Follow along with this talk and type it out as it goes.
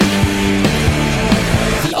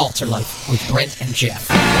AltarLife with Brent and Geoff.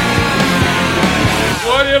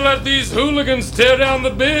 Why do you let these hooligans tear down the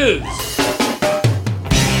biz?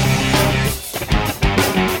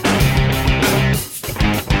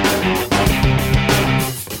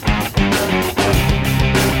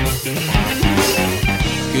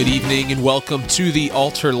 Good evening and welcome to the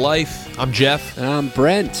AltarLife. I'm Geoff. And I'm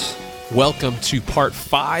Brent. Welcome to part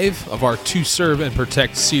 5 of our To Serve and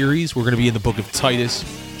Protect series. We're going to be in the book of Titus,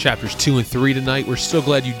 chapters 2 and 3 tonight. We're so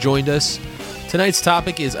glad you joined us. Tonight's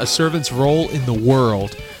topic is a servant's role in the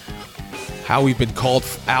world. How we've been called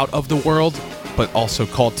out of the world, but also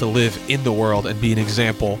called to live in the world and be an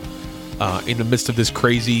example in the midst of this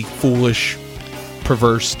crazy, foolish,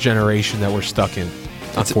 perverse generation that we're stuck in,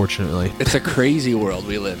 unfortunately. It's a crazy world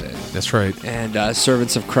we live in. That's right. And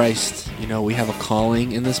servants of Christ, we have a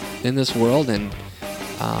calling in this world, and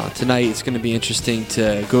tonight it's going to be interesting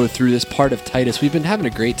to go through this part of Titus. We've been having a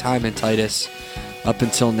great time in Titus up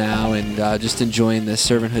until now, and just enjoying this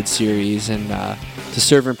servanthood series, and to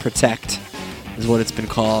serve and protect is what it's been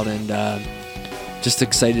called, and just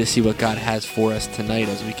excited to see what God has for us tonight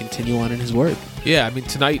as we continue on in His Word. Yeah, I mean,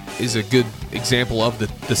 tonight is a good example of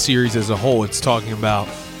the series as a whole. It's talking about,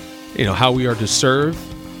 how we are to serve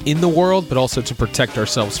in the world, but also to protect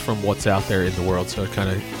ourselves from what's out there in the world. So it kind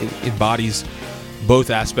of embodies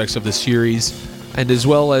both aspects of the series, and as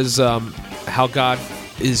well as how God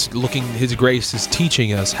is looking, His grace is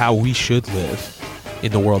teaching us how we should live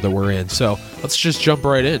in the world that we're in. So let's just jump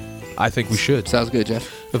right in. I think we should. Sounds good, Geoff.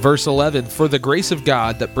 Verse 11, "For the grace of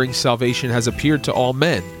God that brings salvation has appeared to all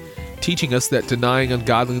men, teaching us that denying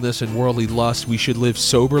ungodliness and worldly lust, we should live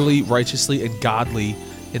soberly, righteously, and godly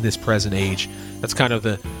in this present age." That's kind of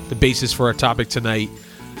the basis for our topic tonight.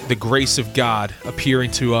 The grace of God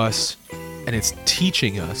appearing to us, and it's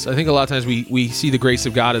teaching us. I think a lot of times we see the grace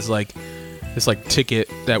of God as like this ticket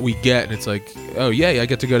that we get, and it's like, oh yay, I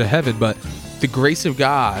get to go to heaven. But the grace of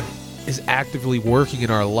God is actively working in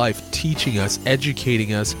our life, teaching us,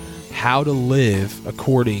 educating us how to live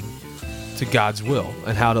according to God's will,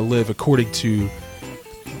 and how to live according to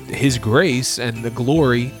His grace and the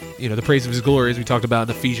glory, the praise of His glory, as we talked about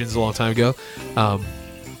in Ephesians a long time ago. I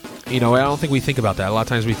don't think we think about that. A lot of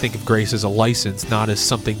times we think of grace as a license, not as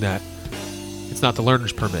something that, it's not the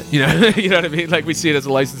learner's permit. You know what I mean? Like we see it as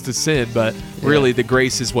a license to sin, but really the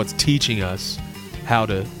grace is what's teaching us how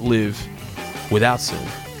to live without sin.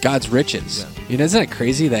 God's riches. Yeah. Isn't it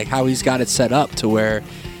crazy how He's got it set up to where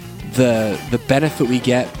the benefit we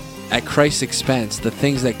get at Christ's expense, the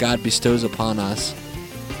things that God bestows upon us,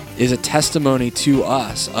 is a testimony to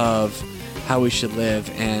us of how we should live,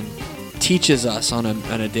 and teaches us on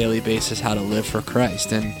a daily basis how to live for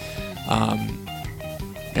Christ. And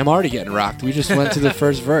I'm already getting rocked. We just went to the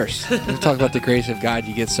first verse. We talk about the grace of God,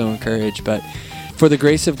 you get so encouraged. But for the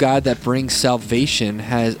grace of God that brings salvation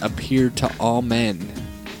has appeared to all men.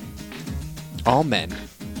 All men.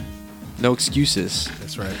 No excuses.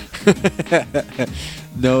 That's right.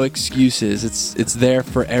 No excuses. It's there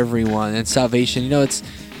for everyone. And salvation,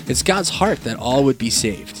 it's God's heart that all would be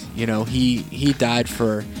saved. He died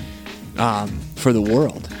for the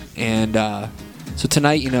world. And so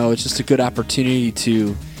tonight, it's just a good opportunity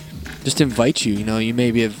to just invite you. You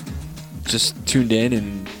maybe have just tuned in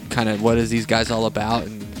and kind of, what is these guys all about?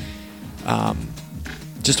 And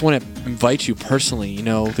just want to invite you personally.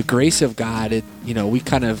 The grace of God, we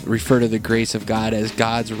kind of refer to the grace of God as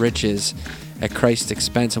God's riches at Christ's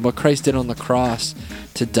expense, and what Christ did on the cross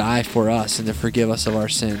to die for us and to forgive us of our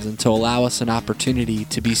sins, and to allow us an opportunity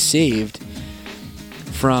to be saved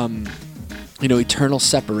from eternal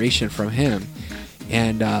separation from Him.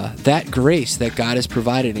 And that grace that God has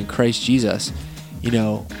provided in Christ Jesus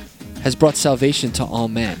has brought salvation to all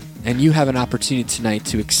men, and you have an opportunity tonight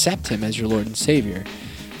to accept Him as your Lord and Savior.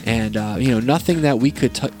 And nothing that we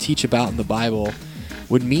could teach about in the Bible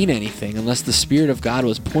would mean anything unless the Spirit of God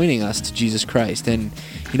was pointing us to Jesus Christ. And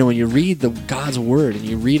when you read God's Word, and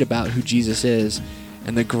you read about who Jesus is,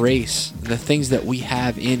 and the grace and the things that we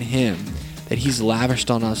have in Him that He's lavished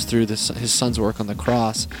on us through His Son's work on the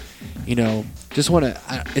cross, just want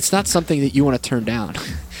to, it's not something that you want to turn down.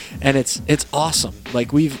 And it's awesome.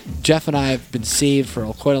 Jeff and I have been saved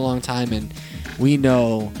for quite a long time, and we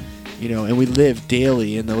know, and we live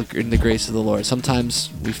daily in the grace of the Lord. Sometimes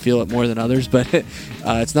we feel it more than others, but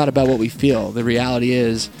it's not about what we feel. The reality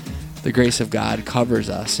is the grace of God covers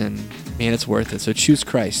us, and man, it's worth it. So choose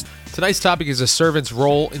Christ. Tonight's topic is a servant's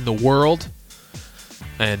role in the world,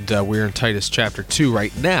 and we're in Titus chapter 2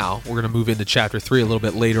 right now. We're going to move into chapter 3 a little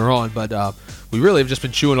bit later on, but we really have just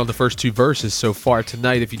been chewing on the first 2 verses so far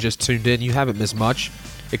tonight. If you just tuned in, you haven't missed much.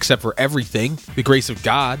 except for everything, the grace of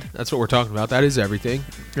God. That's what we're talking about. That is everything.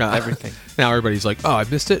 Everything. Now everybody's like, oh, I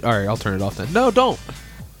missed it? All right, I'll turn it off then. No, don't.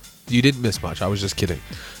 You didn't miss much. I was just kidding.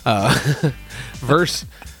 Verse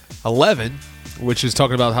 11, which is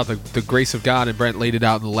talking about how the grace of God, and Brent laid it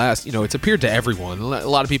out in the last, it's appeared to everyone. A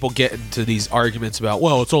lot of people get into these arguments about,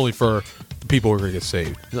 well, it's only for the people who are going to get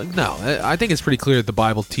saved. Like, no, I think it's pretty clear that the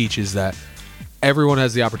Bible teaches that everyone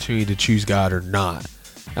has the opportunity to choose God or not.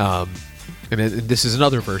 And this is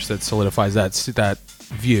another verse that solidifies that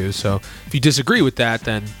view. So if you disagree with that,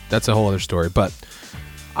 then that's a whole other story. But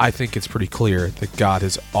I think it's pretty clear that God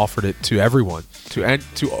has offered it to everyone, to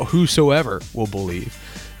whosoever will believe,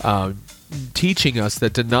 teaching us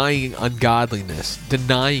that denying ungodliness,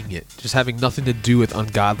 denying it, just having nothing to do with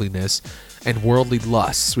ungodliness and worldly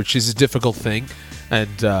lusts, which is a difficult thing, and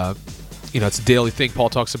it's a daily thing. Paul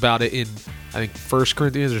talks about it in, I think, 1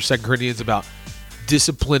 Corinthians or 2 Corinthians about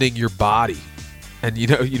disciplining your body, and you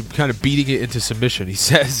kind of beating it into submission. He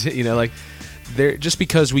says, just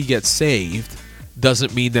because we get saved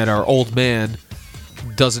doesn't mean that our old man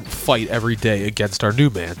doesn't fight every day against our new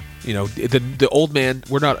man. The old man,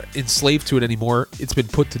 we're not enslaved to it anymore. It's been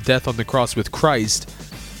put to death on the cross with Christ,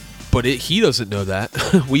 but he doesn't know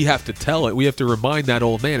that. We have to tell it. We have to remind that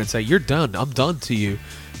old man and say, you're done. I'm done to you.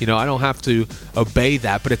 I don't have to obey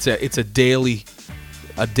that, but it's a daily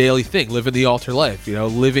thing. Living the altar life,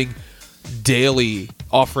 living daily,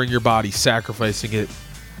 offering your body, sacrificing it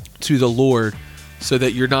to the Lord, so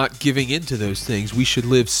that you're not giving into those things. We should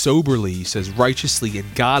live soberly, he says, righteously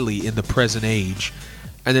and godly in the present age.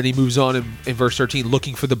 And then he moves on in verse 13,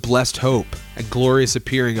 looking for the blessed hope and glorious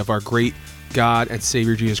appearing of our great God and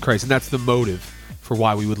Savior Jesus Christ. And that's the motive for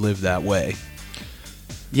why we would live that way.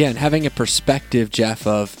 Yeah, and having a perspective, Jeff,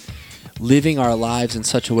 of living our lives in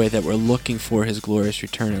such a way that we're looking for his glorious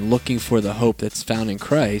return and looking for the hope that's found in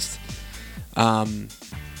Christ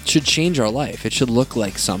should change our life. It should look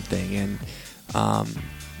like something. And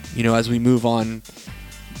as we move on,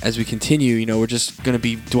 as we continue, we're just going to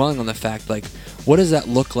be dwelling on the fact, like, what does that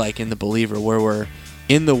look like in the believer, where we're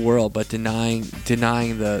in the world but denying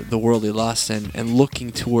the worldly lusts and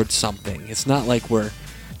looking towards something. It's not like we're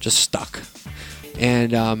just stuck.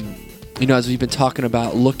 And as we've been talking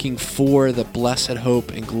about, looking for the blessed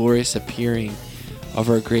hope and glorious appearing of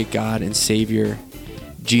our great God and Savior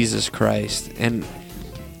Jesus Christ. And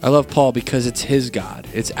I love Paul because it's his God.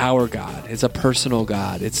 It's our God. It's a personal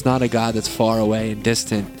God. It's not a God that's far away and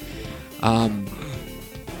distant.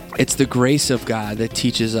 It's the grace of God that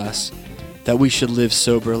teaches us that we should live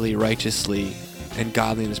soberly, righteously, and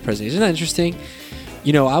godly in this present age. Isn't that interesting?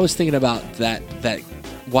 I was thinking about that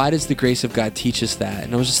why does the grace of God teach us that?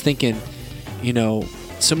 And I was just thinking,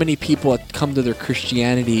 so many people come to their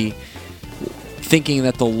Christianity thinking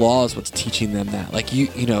that the law is what's teaching them that. Like, you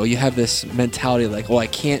have this mentality like, oh, I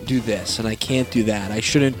can't do this and I can't do that. I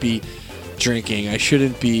shouldn't be drinking. I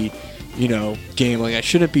shouldn't be, gambling. I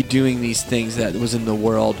shouldn't be doing these things that was in the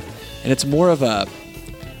world. And it's more of a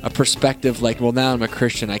perspective like, well, now I'm a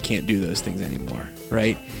Christian, I can't do those things anymore,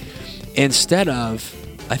 right? Instead of,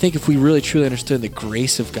 I think if we really truly understood the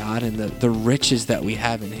grace of God and the riches that we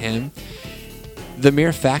have in him, the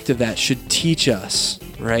mere fact of that should teach us,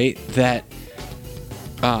 right, that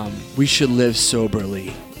we should live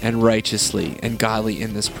soberly and righteously and godly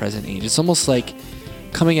in this present age. It's almost like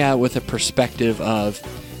coming out with a perspective of,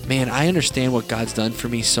 man, I understand what God's done for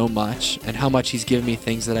me so much and how much he's given me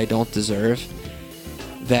things that I don't deserve,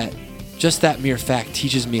 that just that mere fact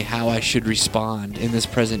teaches me how I should respond in this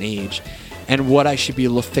present age and what I should be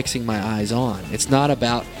fixing my eyes on. It's not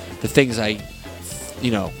about the things I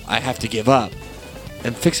have to give up.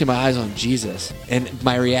 I'm fixing my eyes on Jesus. And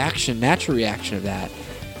my natural reaction of that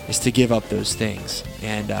is to give up those things.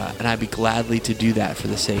 And I'd be gladly to do that for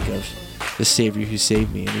the sake of the Savior who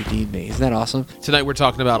saved me and redeemed me. Isn't that awesome? Tonight we're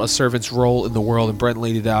talking about a servant's role in the world, and Brent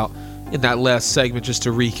laid it out in that last segment just to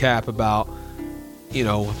recap about,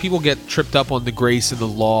 people get tripped up on the grace and the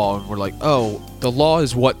law, and we're like, oh, the law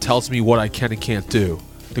is what tells me what I can and can't do.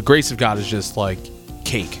 The grace of God is just like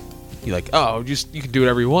cake. You're like, oh, you can do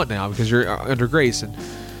whatever you want now because you're under grace. And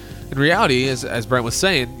in reality, as Brent was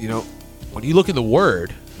saying, when you look in the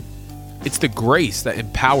Word, it's the grace that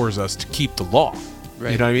empowers us to keep the law.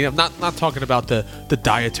 Right. You know what I mean? I'm not talking about the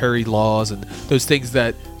dietary laws and those things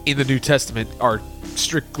that in the New Testament are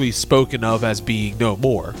strictly spoken of as being no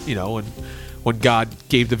more. And when God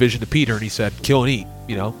gave the vision to Peter and he said, kill and eat,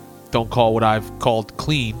 don't call what I've called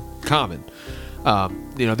clean common.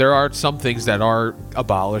 There are some things that are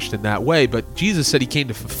abolished in that way, but Jesus said he came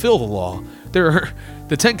to fulfill the law.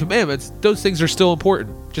 The Ten Commandments, those things are still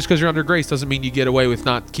important. Just because you're under grace doesn't mean you get away with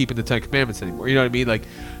not keeping the Ten Commandments anymore. You know what I mean? Like,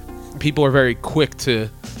 people are very quick to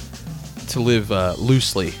live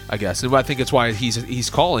loosely, I guess. And I think it's why he's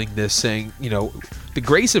calling this, saying, the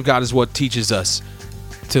grace of God is what teaches us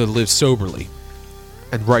to live soberly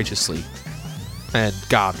and righteously and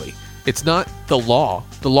godly. It's not the law.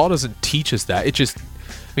 The law doesn't teach us that. It just,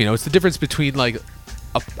 it's the difference between like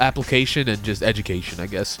application and just education, I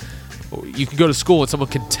guess. You can go to school and someone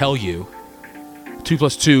can tell you 2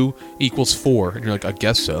 + 2 = 4, and you're like, I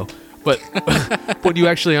guess so. But when you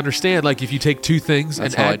actually understand, like if you take two things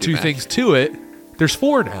and add two things to it, there's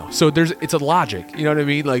 4 now. So it's a logic. You know what I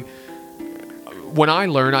mean? Like when I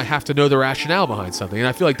learn, I have to know the rationale behind something, and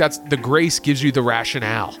I feel like the grace gives you the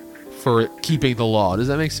rationale for keeping the law. Does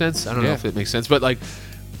that make sense? I don't know if it makes sense, but like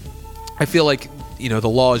I feel like the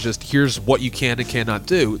law is just, here's what you can and cannot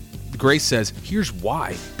do. Grace says, here's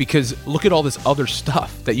why, because look at all this other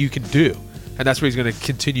stuff that you can do, and that's what he's going to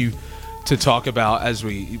continue to talk about as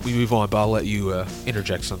we move on. But I'll let you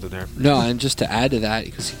interject something there. No, and just to add to that,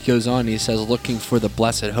 because he goes on, he says, looking for the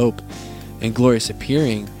blessed hope and glorious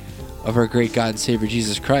appearing of our great God and Savior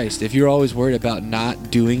Jesus Christ. If you're always worried about not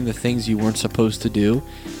doing the things you weren't supposed to do,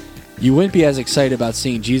 you wouldn't be as excited about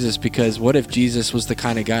seeing Jesus, because what if Jesus was the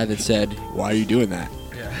kind of guy that said, why are you doing that?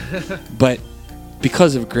 Yeah. But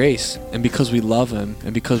because of grace, and because we love him,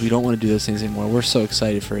 and because we don't want to do those things anymore, we're so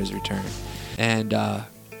excited for his return. And I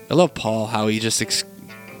love Paul, how he just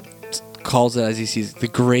calls it as he sees the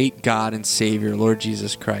great God and Savior, Lord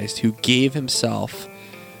Jesus Christ, who gave himself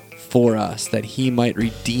for us that he might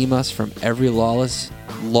redeem us from every lawless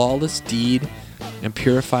deed and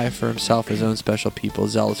purify for himself his own special people,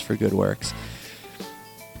 zealous for good works.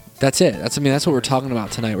 That's it. That's what we're talking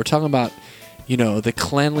about tonight. We're talking about, the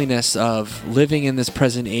cleanliness of living in this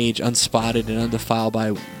present age unspotted and undefiled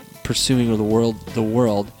by pursuing the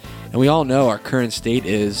world. And we all know our current state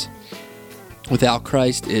is, without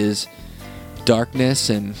Christ, is darkness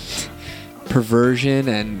and perversion,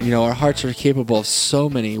 and our hearts are capable of so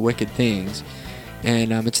many wicked things.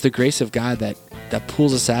 And it's the grace of God that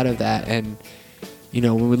pulls us out of that. And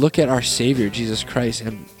when we look at our Savior Jesus Christ,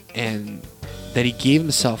 and that he gave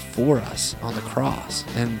himself for us on the cross,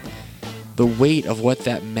 and the weight of what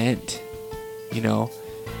that meant,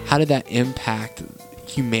 how did that impact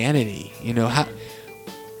humanity? How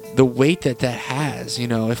the weight that has,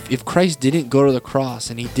 if Christ didn't go to the cross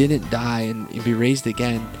and he didn't die and be raised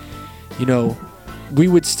again, we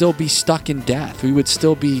would still be stuck in death. We would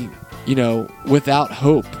still be, without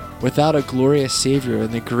hope, without a glorious Savior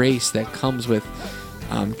and the grace that comes with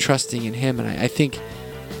trusting in him. And I think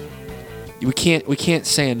we can't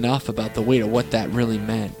say enough about the weight of what that really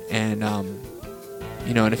meant. And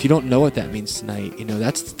and if you don't know what that means tonight,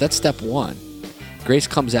 that's step one. Grace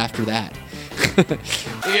comes after that.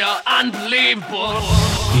 You're unbelievable.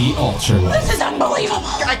 The AltarLife. This is unbelievable.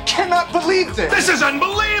 I cannot believe this. This is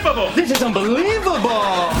unbelievable. This is unbelievable.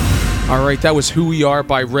 All right, that was Who We Are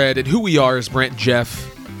by Red, and Who We Are is Brent Geoff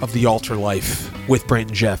of the AltarLife with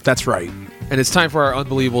Brent Geoff. That's right. And it's time for our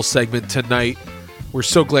Unbelievable segment tonight. We're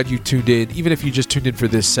so glad you tuned in. Even if you just tuned in for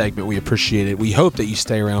this segment, we appreciate it. We hope that you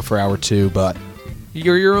stay around for hour 2, but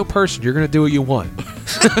you're your own person. You're going to do what you want.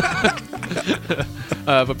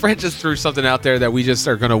 But Brent just threw something out there that we just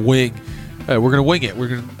are going to wing. We're going to wing it.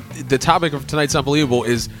 The topic of tonight's Unbelievable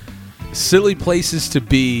is silly places to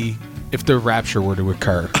be if the rapture were to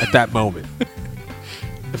occur at that moment.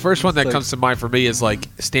 The first one that comes to mind for me is like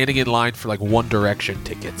standing in line for like One Direction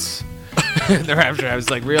tickets. The rapture. I was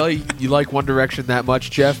like, really? You like One Direction that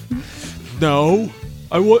much, Jeff? No.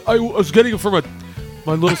 I was getting it from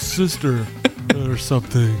my little sister or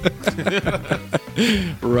something.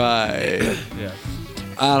 Right. Yeah.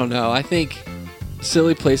 I don't know. I think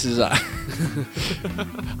silly places. I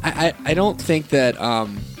don't think that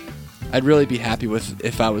I'd really be happy with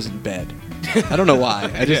if I was in bed. I don't know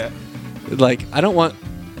why. I just I don't want.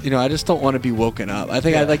 I just don't want to be woken up. I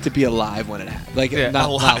think I'd like to be alive when it happens. Like not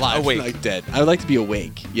alive, awake. Like dead. I would like to be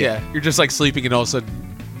awake. Yeah. You're just like sleeping, and all of a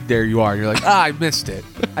sudden, there you are. You're like, I missed it.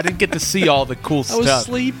 I didn't get to see all the cool stuff. I was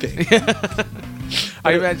sleeping.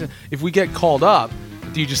 I imagine if we get called up,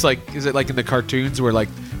 do you just like? Is it like in the cartoons where like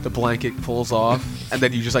the blanket pulls off and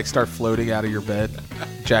then you just like start floating out of your bed,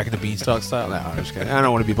 Jack and the Beanstalk style? No, I'm just kidding. I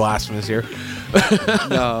don't want to be blasphemous here.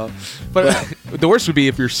 No, but the worst would be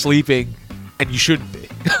if you're sleeping and you shouldn't be,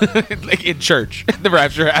 like in church. The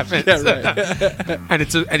rapture happens, yeah, right.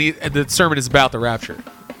 and the sermon is about the rapture,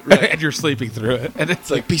 right. And you're sleeping through it, and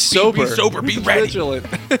it's like be sober, be ready. Vigilant.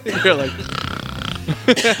 You're like.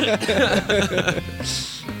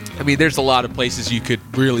 I mean, there's a lot of places you could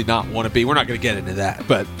really not want to be. We're not going to get into that,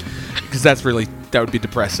 but because that would be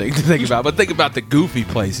depressing to think about. But think about the goofy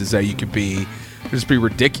places that you could be. Just be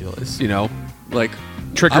ridiculous, Like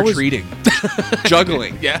trick-or-treating.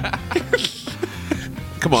 Juggling. Yeah.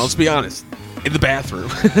 Come on, let's be honest. In the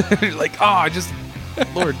bathroom. You're like,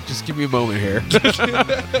 Lord, just give me a moment here.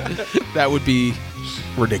 That would be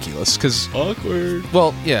ridiculous. Awkward.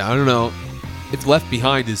 Well, yeah, I don't know. If Left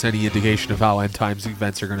Behind is any indication of how end times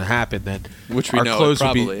events are going to happen, then which we our know clothes it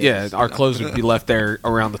probably would be is, our clothes would be left there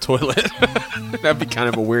around the toilet. That'd be kind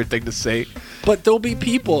of a weird thing to say. But there'll be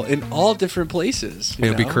people in all different places.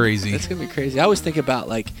 It'll be crazy. It's gonna be crazy. I always think about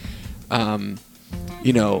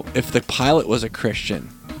if the pilot was a Christian,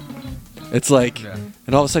 it's like,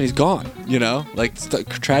 and all of a sudden he's gone. Like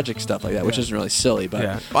tragic stuff like that, which isn't really silly. But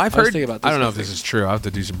yeah, well, I've heard. About I don't know if this is true. I have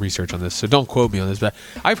to do some research on this, so don't quote me on this. But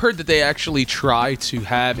I've heard that they actually try to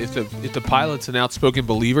have, if the pilot's an outspoken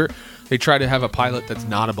believer, they try to have a pilot that's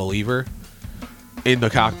not a believer in the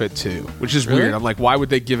cockpit too, which is weird. I'm like, why would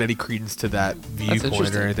they give any credence to that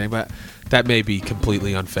viewpoint or anything? But that may be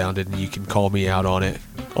completely unfounded, and you can call me out on it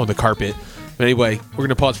on the carpet. But anyway, we're going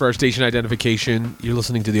to pause for our station identification. You're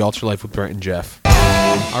listening to the AltarLife with Brent and Geoff.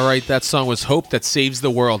 All right, that song was Hope That Saves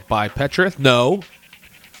the World by Petra. No,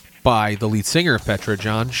 by the lead singer of Petra,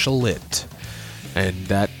 John Shalit. And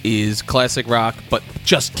that is classic rock, but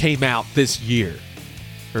just came out this year.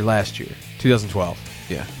 Or last year, 2012.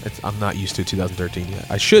 Yeah, I'm not used to 2013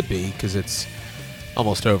 yet. I should be, because it's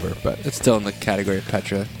almost over, but it's still in the category of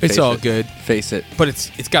Petra. It's all good. Face it. But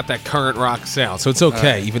it's got that current rock sound, so it's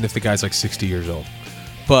okay, even if the guy's like 60 years old.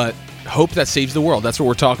 But Hope That Saves the World, that's what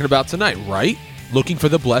we're talking about tonight, right? Looking for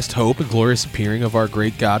the blessed hope and glorious appearing of our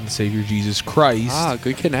great God and Savior Jesus Christ. Ah,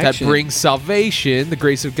 good connection. That brings salvation, the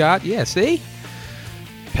grace of God. Yeah, see?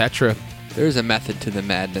 Petra. There's a method to the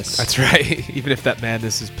madness. That's right. Even if that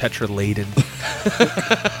madness is Petra-laden.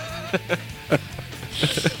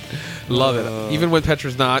 Love it. Even when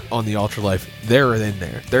Petra's not on the AltarLife, they're in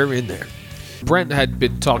there. They're in there. Brent had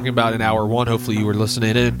been talking about in hour one, hopefully you were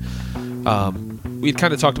listening in. We had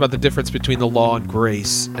kind of talked about the difference between the law and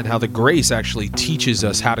grace, and how the grace actually teaches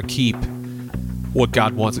us how to keep what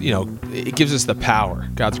God wants. It gives us the power.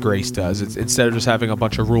 God's grace does. It's, instead of just having a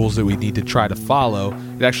bunch of rules that we need to try to follow,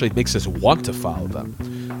 it actually makes us want to follow them.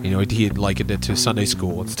 He had likened it to Sunday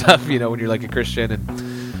school and stuff, when you're like a Christian,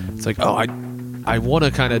 and it's like, I want to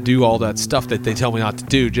kind of do all that stuff that they tell me not to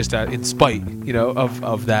do, just in spite,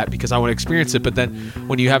 of that, because I want to experience it. But then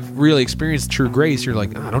when you have really experienced true grace, you're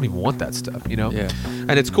like, I don't even want that stuff, Yeah.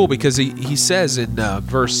 And it's cool because he says in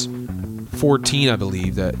verse 14, I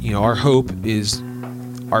believe, that, our hope is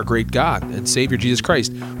our great God and Savior Jesus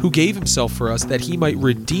Christ, who gave himself for us that he might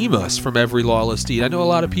redeem us from every lawless deed. I know a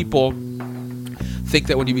lot of people think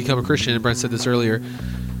that when you become a Christian, and Brent said this earlier,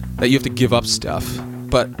 that you have to give up stuff.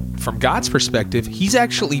 But from God's perspective, he's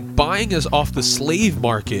actually buying us off the slave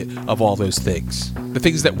market of all those things. The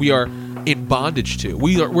things that we are in bondage to.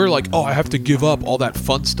 We're like, I have to give up all that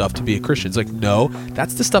fun stuff to be a Christian. It's like, no,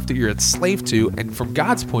 that's the stuff that you're enslaved to. And from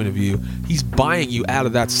God's point of view, he's buying you out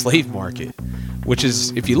of that slave market, which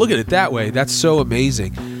is, if you look at it that way, that's so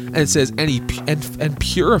amazing. And it says, and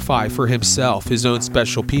purify for himself his own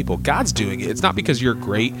special people. God's doing it. It's not because you're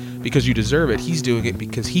great, because you deserve it. He's doing it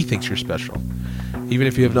because he thinks you're special, even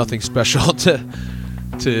if you have nothing special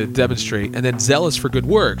to demonstrate. And then zealous for good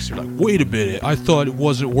works. You're like, wait a minute, I thought it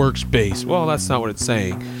wasn't works-based. Well, that's not what it's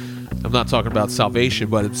saying. I'm not talking about salvation,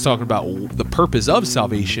 but it's talking about the purpose of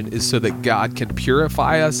salvation is so that God can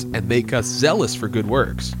purify us and make us zealous for good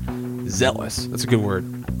works. Zealous. That's a good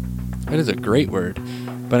word. That is a great word.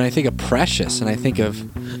 But I think of precious, and I think of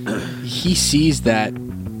he sees that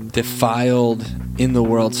defiled, in the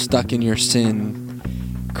world, stuck in your sin,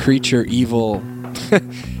 creature evil.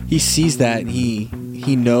 He sees that, and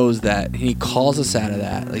he knows that, and he calls us out of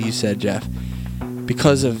that, like you said, Geoff,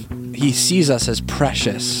 because of he sees us as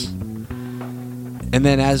precious. And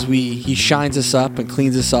then as he shines us up and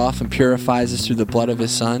cleans us off and purifies us through the blood of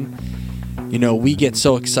his son, we get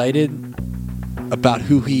so excited about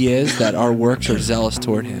who he is that our works are zealous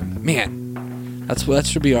toward him. Man, that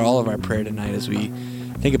should be all of our prayer tonight as we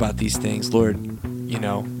think about these things. Lord,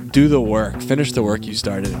 do the work, finish the work you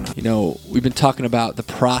started. We've been talking about the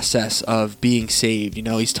process of being saved.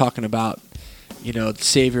 He's talking about, the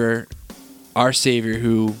Savior, our Savior,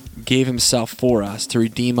 who gave himself for us to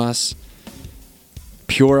redeem us,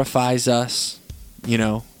 purifies us,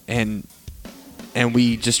 and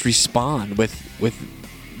we just respond with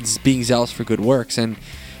being zealous for good works. And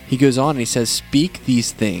he goes on and he says, speak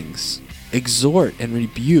these things, exhort and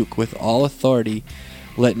rebuke with all authority,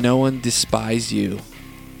 let no one despise you.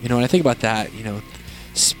 When I think about that,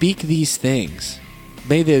 speak these things.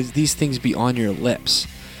 May these things be on your lips.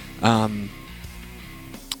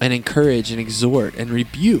 and encourage and exhort and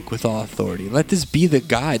rebuke with all authority. Let this be the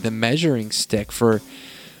guide, the measuring stick for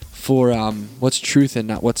what's truth and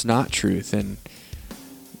not what's not truth. And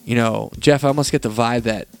Jeff, I almost get the vibe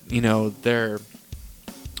that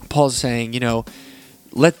Paul's saying,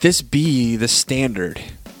 let this be the standard.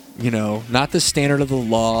 Not the standard of the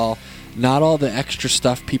law, not all the extra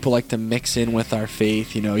stuff people like to mix in with our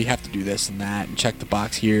faith. You have to do this and that and check the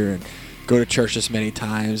box here and go to church this many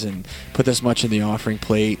times and put this much in the offering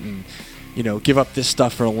plate and give up this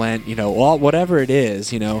stuff for Lent. Whatever it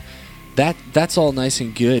is, that's all nice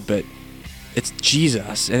and good, but it's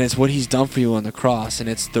Jesus and it's what He's done for you on the cross, and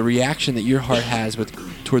it's the reaction that your heart has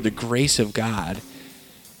toward the grace of God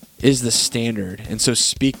is the standard. And so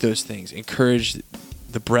speak those things, encourage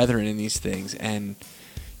the brethren in these things, and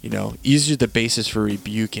these are the basis for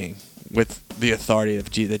rebuking with the authority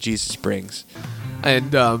that Jesus brings.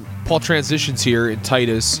 And Paul transitions here in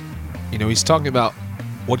Titus. He's talking about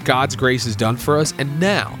what God's grace has done for us, and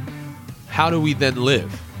now, how do we then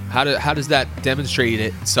live? How does that demonstrate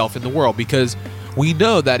itself in the world? Because we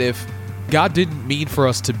know that if God didn't mean for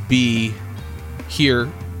us to be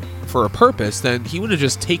here for a purpose, then He would have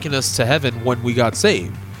just taken us to heaven when we got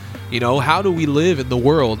saved. How do we live in the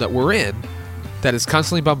world that we're in that is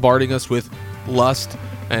constantly bombarding us with lust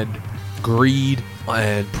and greed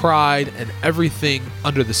and pride and everything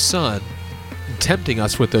under the sun, tempting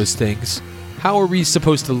us with those things? How are we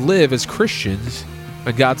supposed to live as Christians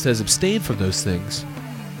when God says abstain from those things?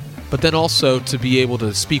 But then also to be able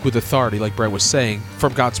to speak with authority, like Brent was saying,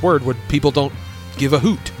 from God's word when people don't give a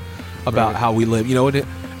hoot about how we live.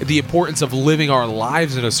 And the importance of living our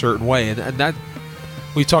lives in a certain way. And that,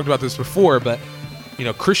 we've talked about this before, but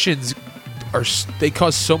Christians they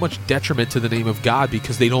cause so much detriment to the name of God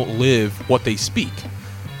because they don't live what they speak.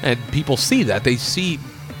 And people see that. They see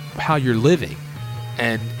how you're living.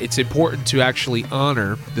 And it's important to actually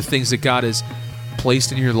honor the things that God has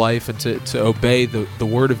placed in your life and to obey the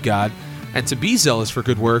word of God and to be zealous for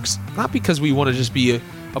good works, not because we want to just be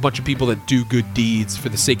a bunch of people that do good deeds for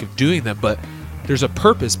the sake of doing them, but there's a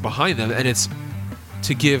purpose behind them, and it's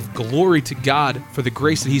to give glory to God for the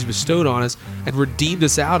grace that He's bestowed on us and redeemed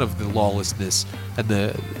us out of the lawlessness and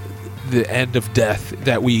the end of death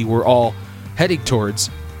that we were all heading towards.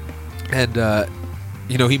 And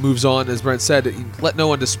he moves on, as Brent said, let no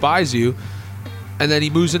one despise you. And then he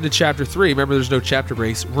moves into chapter 3. Remember, there's no chapter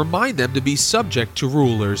breaks. Remind them to be subject to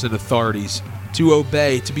rulers and authorities, to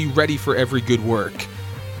obey, to be ready for every good work.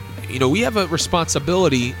 We have a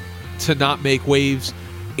responsibility to not make waves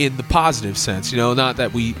in the positive sense, not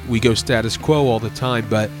that we go status quo all the time,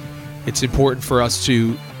 but it's important for us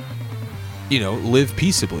to, live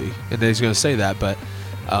peaceably. And he's going to say that, but,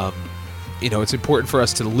 it's important for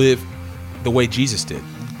us to live the way Jesus did.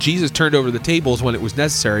 Jesus turned over the tables when it was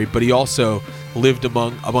necessary, but He also lived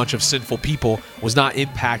among a bunch of sinful people, was not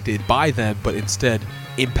impacted by them, but instead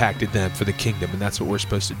impacted them for the kingdom. And that's what we're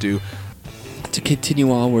supposed to do. To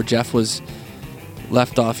continue on where Jeff was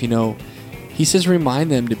left off, he says remind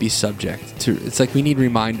them to be subject to. It's like we need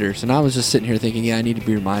reminders. And I was just sitting here thinking, I need to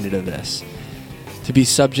be reminded of this. To be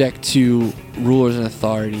subject to rulers and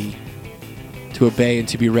authority, to obey and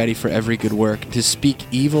to be ready for every good work, to speak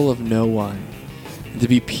evil of no one, and to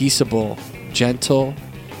be peaceable, gentle,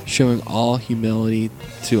 showing all humility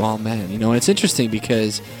to all men. And it's interesting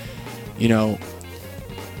because,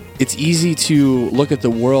 it's easy to look at the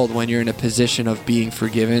world when you're in a position of being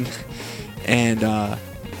forgiven and,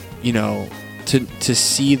 to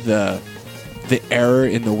see the error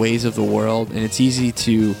in the ways of the world. And it's easy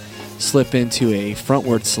to slip into a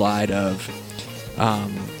frontward slide of,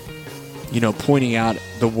 pointing out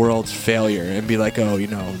the world's failure and be like,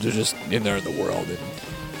 they're just in there in the world and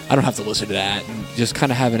I don't have to listen to that, and just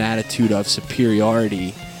kind of have an attitude of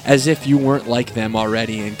superiority as if you weren't like them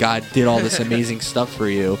already and God did all this amazing stuff for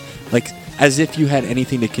you, like as if you had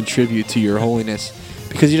anything to contribute to your holiness,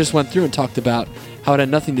 because you just went through and talked about how it had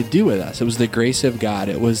nothing to do with us. It was the grace of God.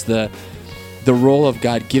 It was the role of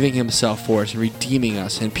God giving Himself for us and redeeming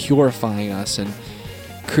us and purifying us and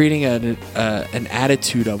creating an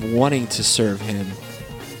attitude of wanting to serve Him.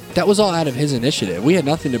 That was all out of His initiative. We had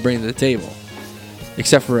nothing to bring to the table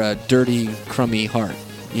except for a dirty, crummy heart,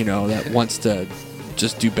 that wants to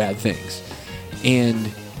just do bad things. And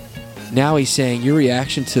now He's saying your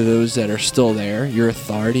reaction to those that are still there, your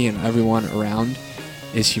authority and everyone around,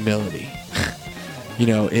 is humility.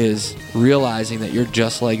 Is realizing that you're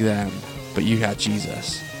just like them, but you got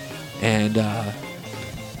Jesus. And,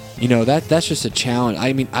 that's just a challenge.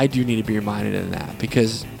 I mean, I do need to be reminded of that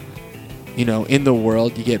because, in the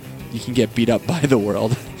world, you can get beat up by the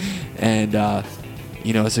world. And,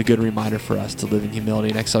 it's a good reminder for us to live in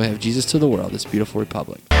humility. Next time we have Jesus to the World, this beautiful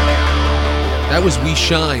republic. That was We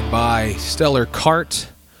Shine by Stellar Cart,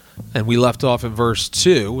 and we left off in verse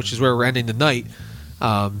 2, which is where we're ending tonight.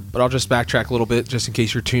 But I'll just backtrack a little bit just in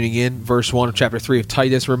case you're tuning in. Verse 1 of chapter 3 of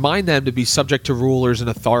Titus, remind them to be subject to rulers and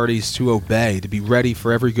authorities, to obey, to be ready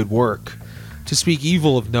for every good work, to speak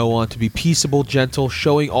evil of no one, to be peaceable, gentle,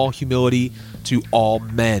 showing all humility to all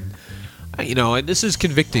men. And this is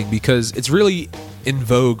convicting because it's really in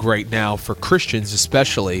vogue right now for Christians,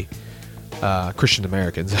 especially Christian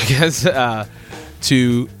Americans, I guess,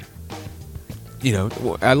 to,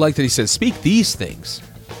 I like that he says, speak these things,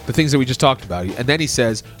 the things that we just talked about. And then he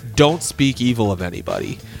says, don't speak evil of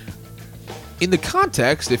anybody. In the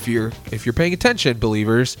context, if you're paying attention,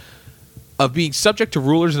 believers, of being subject to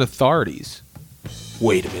rulers and authorities.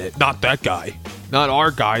 Wait a minute, not that guy. Not our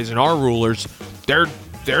guys and our rulers. They're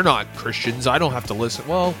not Christians. I don't have to listen.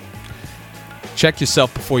 Well, check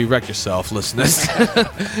yourself before you wreck yourself, listeners.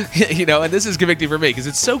 And this is convicting for me because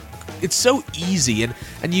it's so easy,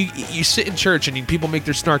 and you sit in church and people make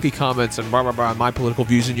their snarky comments and blah blah blah, my political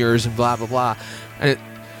views and yours and blah blah blah, and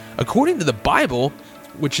according to the Bible,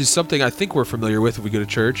 which is something I think we're familiar with if we go to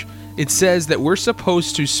church, it says that we're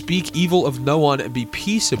supposed to speak evil of no one and be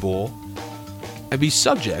peaceable and be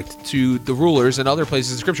subject to the rulers. And other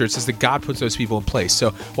places in Scripture it says that God puts those people in place. So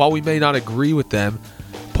while we may not agree with them,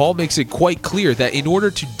 Paul makes it quite clear that in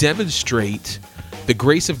order to demonstrate the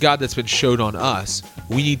grace of God that's been shown on us,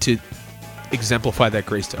 we need to exemplify that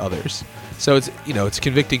grace to others. So it's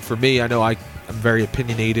convicting for me. I know I'm very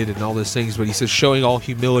opinionated and all those things, but he says showing all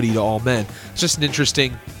humility to all men. It's just an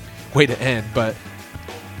interesting way to end. But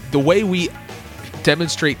the way we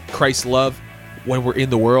demonstrate Christ's love when we're in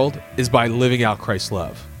the world is by living out Christ's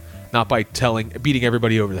love, not by beating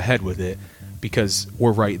everybody over the head with it because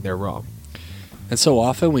we're right and they're wrong. And so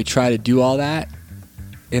often we try to do all that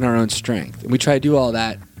in our own strength. And we try to do all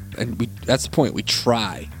that, and that's the point. We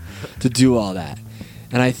try to do all that.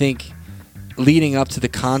 And I think leading up to the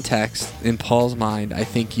context in Paul's mind, I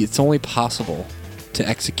think it's only possible to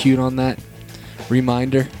execute on that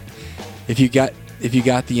reminder if you got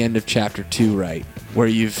the end of chapter 2 right, where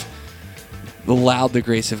you've allowed the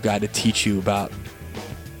grace of God to teach you about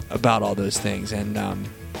all those things. And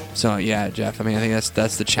so yeah, Jeff, I think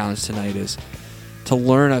that's the challenge tonight, is to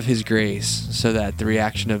learn of his grace so that the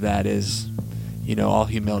reaction of that is, all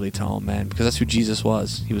humility to all men, because that's who Jesus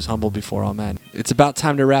was. He was humble before all men. It's about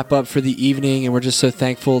time to wrap up for the evening, and we're just so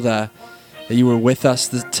thankful that you were with us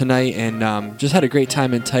tonight and just had a great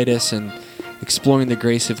time in Titus and exploring the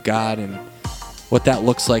grace of God and what that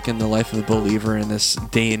looks like in the life of a believer in this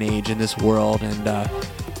day and age, in this world, and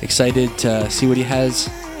excited to see what he has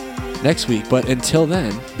next week. But until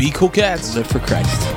then, be cool cats. Live for Christ.